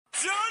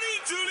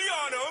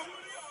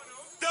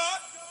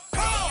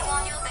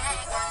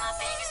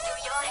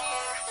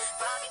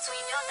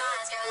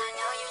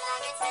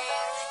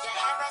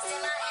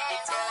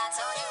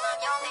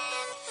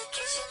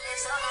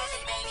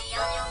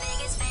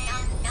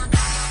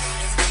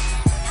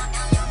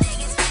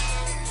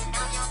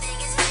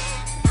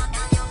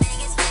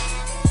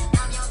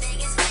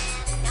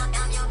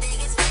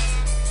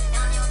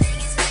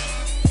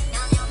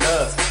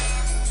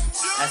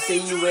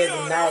you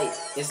every night,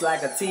 it's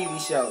like a TV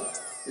show.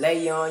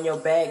 Lay you on your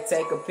back,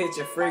 take a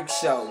picture, freak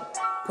show.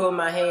 Put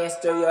my hands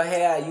through your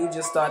hair, you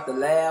just start to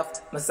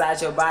laugh.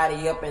 Massage your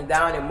body up and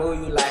down and move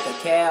you like a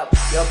cap.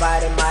 Your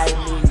body might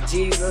need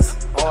Jesus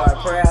or a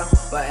prayer,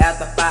 but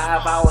after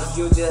 5 hours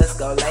you just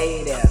go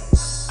lay there.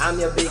 I'm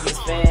your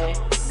biggest fan,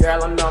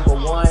 girl, I'm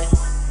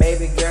 #1.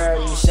 Baby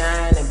girl, you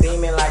shine and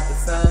beaming like the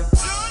sun.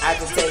 I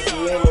can take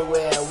you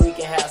anywhere, we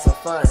can have some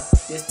fun.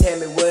 Just tell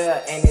me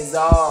where and it's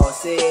all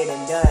said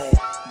and done.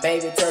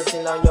 Baby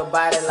touching on your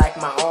body like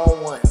my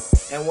own one.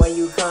 And when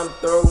you come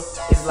through,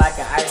 it's like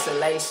an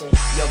isolation.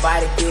 Your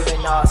body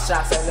giving all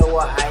shots, I know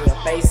what I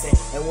am facing.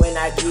 And when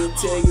I get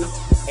to you,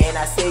 and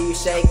I see you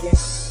shaking,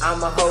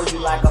 I'ma hold you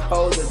like a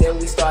folder, then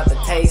we start to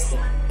tasting.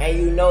 And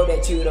you know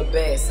that you the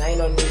best, ain't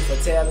no need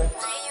for telling.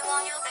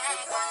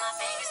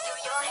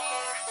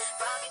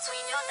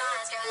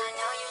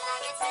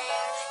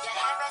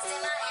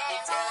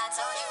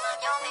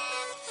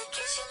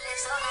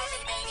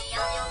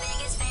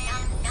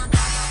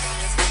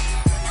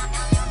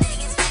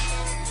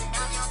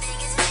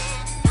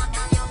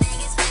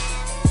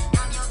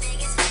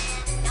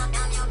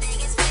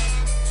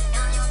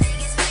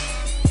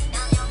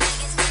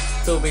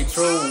 To be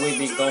true, we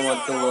be going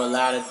through a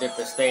lot of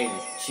different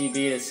stages. She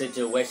be the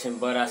situation,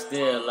 but I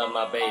still love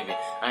my baby.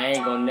 I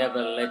ain't gon'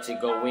 never let you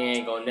go, we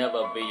ain't gon'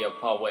 never be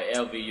apart.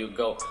 Wherever you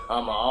go,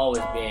 I'ma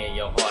always be in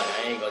your heart.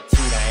 I ain't gon' cheat,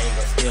 I ain't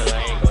gon' steal,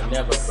 I ain't gon'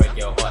 never break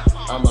your heart.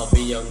 I'ma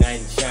be your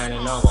knight in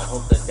shining armor,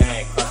 hope the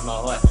day ain't cross my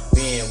heart.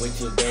 Being with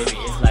you, baby,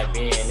 it's like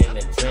being in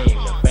a dream.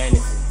 The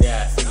fantasy's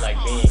there, I see like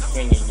being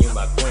king and you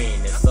my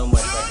queen. There's so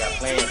much I got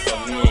planned for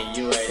me and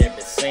you at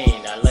every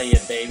scene. I love you,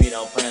 baby,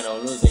 don't plan on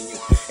losing you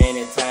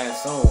anytime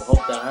soon.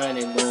 Hope the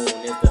honeymoon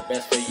is the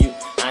best for you.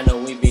 I know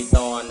we be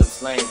throwing them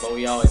slangs, but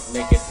we always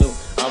make it through.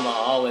 I'ma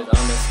always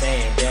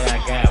understand that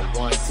I got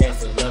one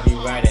chance to love you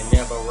right and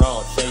never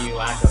wrong. Show you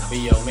I can be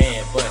your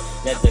man, but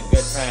let the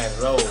good times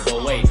roll.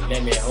 But wait,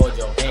 let me hold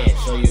your hand,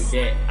 show you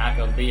that I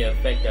can be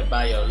affected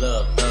by your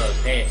love, thug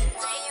passion.